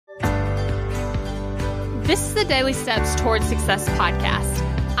This is the Daily Steps Towards Success podcast.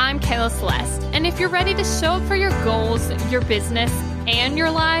 I'm Kayla Celeste, and if you're ready to show up for your goals, your business, and your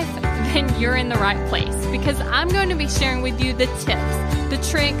life, then you're in the right place because I'm going to be sharing with you the tips, the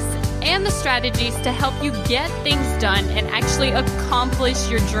tricks, and the strategies to help you get things done and actually accomplish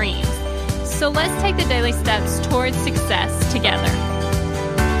your dreams. So let's take the daily steps towards success together.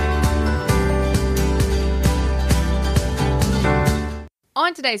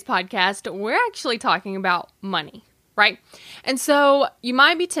 On today's podcast, we're actually talking about money, right? And so you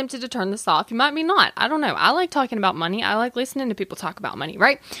might be tempted to turn this off. You might be not. I don't know. I like talking about money. I like listening to people talk about money,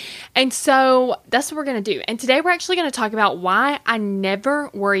 right? And so that's what we're going to do. And today we're actually going to talk about why I never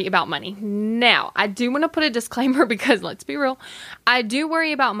worry about money. Now, I do want to put a disclaimer because let's be real. I do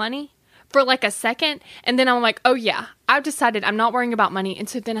worry about money for like a second. And then I'm like, oh yeah, I've decided I'm not worrying about money. And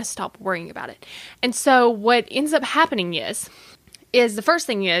so then I stop worrying about it. And so what ends up happening is the first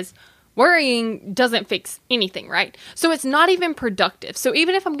thing is worrying doesn't fix anything, right? So it's not even productive. So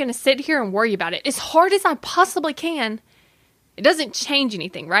even if I'm going to sit here and worry about it as hard as I possibly can, it doesn't change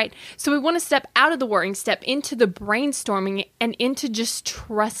anything, right? So we want to step out of the worrying, step into the brainstorming and into just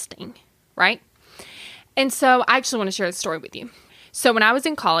trusting, right? And so I actually want to share the story with you. So when I was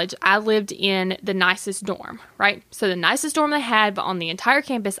in college, I lived in the nicest dorm, right? So the nicest dorm they had, but on the entire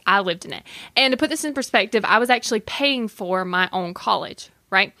campus, I lived in it. And to put this in perspective, I was actually paying for my own college,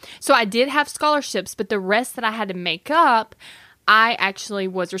 right? So I did have scholarships, but the rest that I had to make up, I actually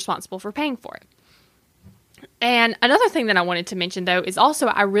was responsible for paying for it. And another thing that I wanted to mention, though, is also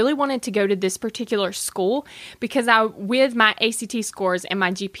I really wanted to go to this particular school because with my ACT scores and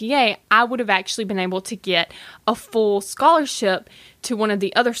my GPA, I would have actually been able to get a full scholarship to one of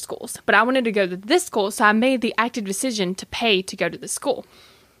the other schools. But I wanted to go to this school, so I made the active decision to pay to go to the school.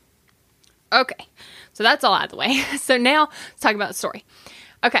 Okay, so that's all out of the way. So now let's talk about the story.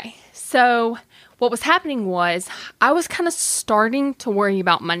 Okay, so what was happening was I was kind of starting to worry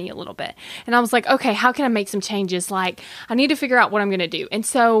about money a little bit. And I was like, okay, how can I make some changes? Like, I need to figure out what I'm going to do. And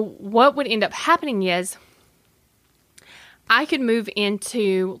so what would end up happening is I could move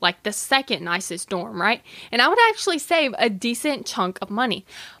into like the second nicest dorm, right? And I would actually save a decent chunk of money.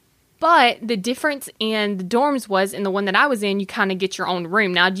 But the difference in the dorms was in the one that I was in, you kind of get your own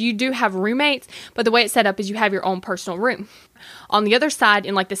room. Now, you do have roommates, but the way it's set up is you have your own personal room. On the other side,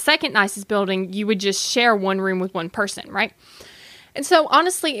 in like the second nicest building, you would just share one room with one person, right? And so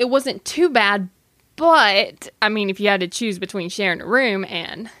honestly, it wasn't too bad. But I mean, if you had to choose between sharing a room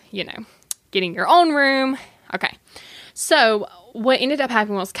and, getting your own room, okay. So what ended up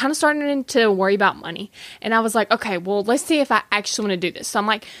happening was kind of starting to worry about money. And I was like, okay, well, let's see if I actually want to do this. So I'm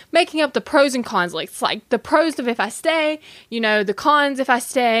like making up the pros and cons. Like the pros of if I stay, the cons if I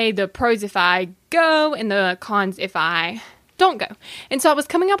stay, the pros if I go, and the cons if I don't go. And so I was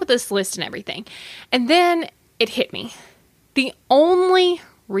coming up with this list and everything. And then it hit me. The only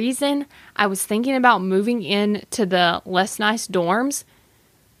reason I was thinking about moving into the less nice dorms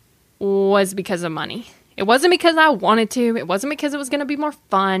was because of money. It wasn't because I wanted to. It wasn't because it was going to be more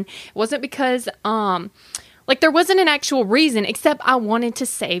fun. It wasn't because, there wasn't an actual reason except I wanted to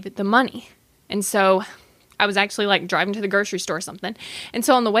save the money. And so I was actually driving to the grocery store or something. And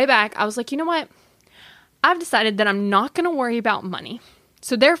so on the way back, I was like, you know what? I've decided that I'm not going to worry about money.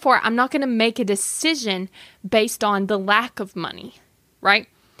 So therefore, I'm not going to make a decision based on the lack of money, right?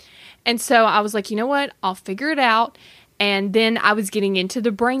 And so I was like, you know what? I'll figure it out. And then I was getting into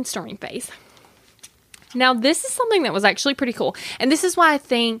the brainstorming phase. Now, this is something that was actually pretty cool. And this is why I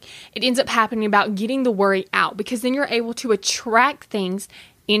think it ends up happening about getting the worry out, because then you're able to attract things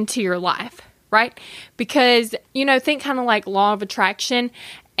into your life, right? Because, think kind of like law of attraction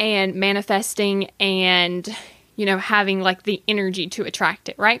and manifesting and, having the energy to attract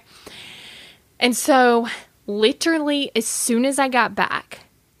it, right? And so literally as soon as I got back,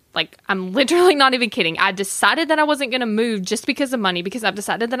 I'm literally not even kidding. I decided that I wasn't going to move just because of money, because I've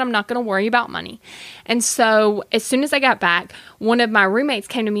decided that I'm not going to worry about money. And so as soon as I got back, one of my roommates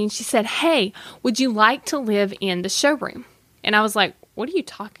came to me and she said, hey, would you like to live in the showroom? And I was like, what are you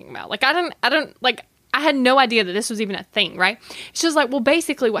talking about? I had no idea that this was even a thing, right? She was like, well,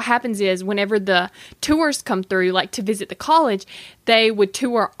 basically what happens is whenever the tours come through, to visit the college, they would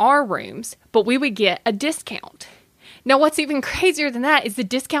tour our rooms, but we would get a discount. Now, what's even crazier than that is the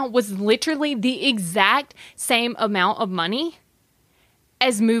discount was literally the exact same amount of money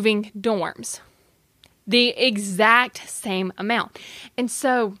as moving dorms. The exact same amount. And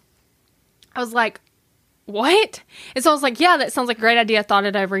so I was like, what? And so I was like, yeah, that sounds like a great idea. I thought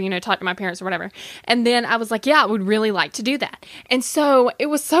it over, talked to my parents or whatever. And then I was like, yeah, I would really like to do that. And so it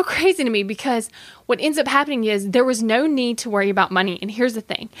was so crazy to me because what ends up happening is there was no need to worry about money. And here's the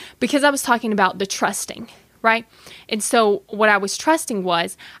thing, because I was talking about the trusting, right? And so what I was trusting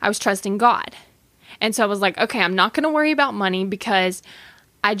God. And so I was like, okay, I'm not going to worry about money because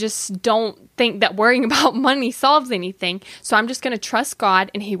I just don't think that worrying about money solves anything. So I'm just going to trust God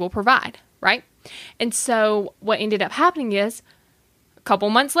and He will provide, right? And so what ended up happening is a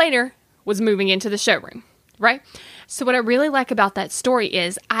couple months later was moving into the showroom, right? So what I really like about that story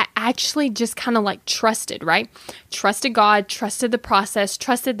is I actually just kind of like trusted, right? Trusted God, trusted the process,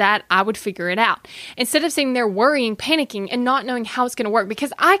 trusted that I would figure it out. Instead of sitting there worrying, panicking, and not knowing how it's going to work,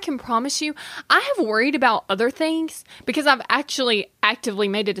 because I can promise you, I have worried about other things because I've actually actively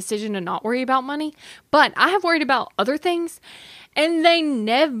made a decision to not worry about money, but I have worried about other things and they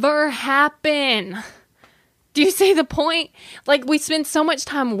never happen. Do you see the point? Like, we spend so much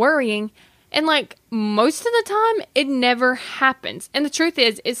time worrying, and like most of the time, it never happens. And the truth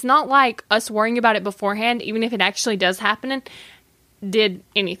is, it's not like us worrying about it beforehand, even if it actually does happen, did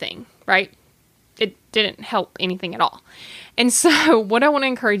anything, right? It didn't help anything at all. And so what I want to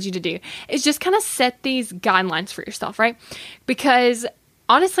encourage you to do is just kind of set these guidelines for yourself, right? Because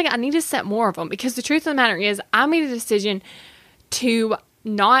honestly, I need to set more of them, because the truth of the matter is I made a decision to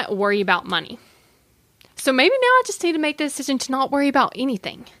not worry about money. So maybe now I just need to make the decision to not worry about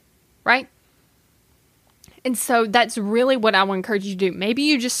anything, right? And so that's really what I want to encourage you to do. Maybe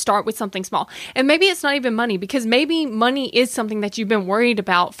you just start with something small. And maybe it's not even money, because maybe money is something that you've been worried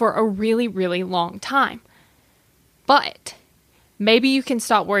about for a really, really long time. But maybe you can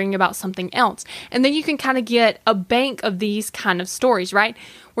stop worrying about something else. And then you can kind of get a bank of these kind of stories, right?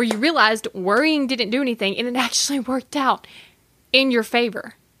 Where you realized worrying didn't do anything and it actually worked out in your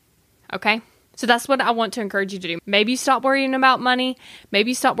favor. Okay? So that's what I want to encourage you to do. Maybe you stop worrying about money.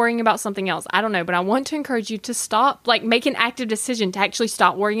 Maybe you stop worrying about something else. I don't know, but I want to encourage you to stop, like make an active decision to actually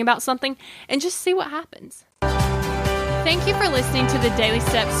stop worrying about something and just see what happens. Thank you for listening to the Daily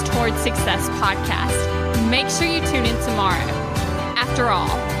Steps Towards Success podcast. Make sure you tune in tomorrow. After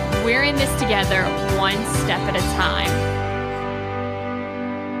all, we're in this together, one step at a time.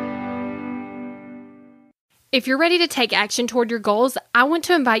 If you're ready to take action toward your goals, I want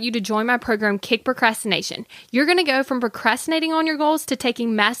to invite you to join my program, Kick Procrastination. You're going to go from procrastinating on your goals to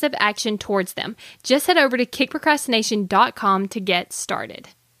taking massive action towards them. Just head over to kickprocrastination.com to get started.